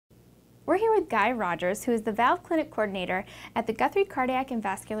We're here with Guy Rogers, who is the Valve Clinic Coordinator at the Guthrie Cardiac and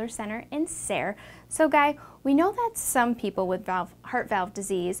Vascular Center in Sayre. So Guy, we know that some people with heart valve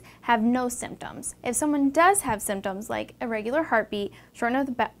disease have no symptoms. If someone does have symptoms like irregular heartbeat, shortness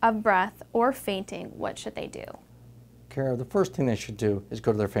of breath, or fainting, what should they do? Kara, the first thing they should do is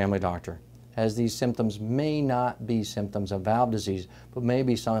go to their family doctor, as these symptoms may not be symptoms of valve disease, but may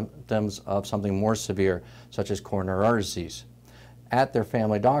be symptoms of something more severe, such as coronary artery disease. At their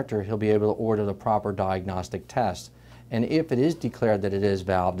family doctor, he'll be able to order the proper diagnostic test, and if it is declared that it is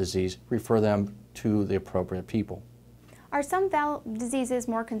valve disease, refer them to the appropriate people. Are some valve diseases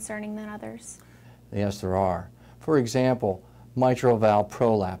more concerning than others? Yes, there are. For example, mitral valve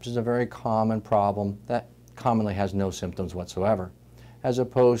prolapse is a very common problem that commonly has no symptoms whatsoever, as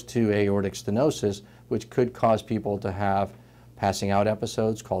opposed to aortic stenosis, which could cause people to have passing out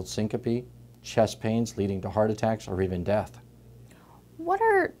episodes called syncope, chest pains leading to heart attacks, or even death. What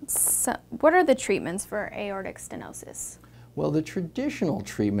are the treatments for aortic stenosis? Well, the traditional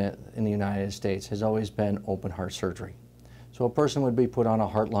treatment in the United States has always been open heart surgery. So a person would be put on a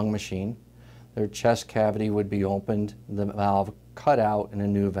heart-lung machine, their chest cavity would be opened, the valve cut out, and a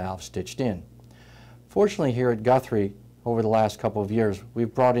new valve stitched in. Fortunately, here at Guthrie, over the last couple of years,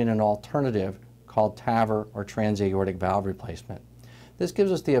 we've brought in an alternative called TAVR, or transaortic valve replacement. This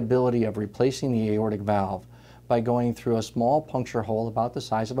gives us the ability of replacing the aortic valve by going through a small puncture hole about the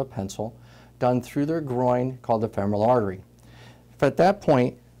size of a pencil, done through their groin, called the femoral artery. At that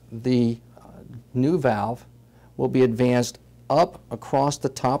point, the new valve will be advanced up across the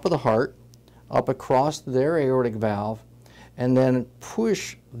top of the heart, up across their aortic valve, and then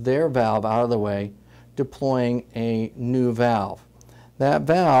push their valve out of the way, deploying a new valve. That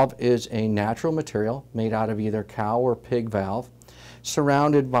valve is a natural material made out of either cow or pig valve,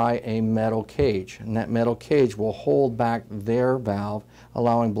 surrounded by a metal cage, and that metal cage will hold back their valve,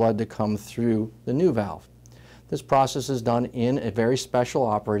 allowing blood to come through the new valve. This process is done in a very special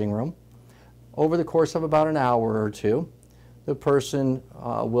operating room. Over the course of about an hour or two, the person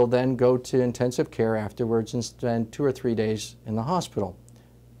will then go to intensive care afterwards and spend 2 or 3 days in the hospital.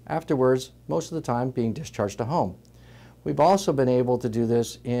 Afterwards, most of the time being discharged to home. We've also been able to do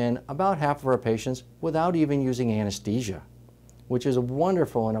this in about half of our patients without even using anesthesia, which is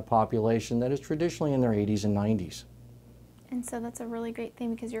wonderful in a population that is traditionally in their 80s and 90s. And so that's a really great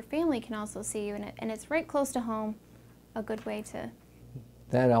thing because your family can also see you, and it's right close to home, a good way to...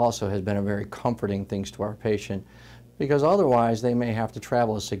 That also has been a very comforting thing to our patient, because otherwise they may have to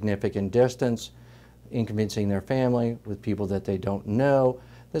travel a significant distance, inconveniencing their family with people that they don't know.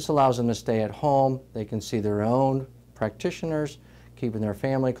 This allows them to stay at home. They can see their own practitioners, keeping their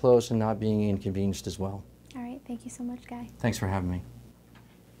family close and not being inconvenienced as well. All right, thank you so much, Guy. Thanks for having me.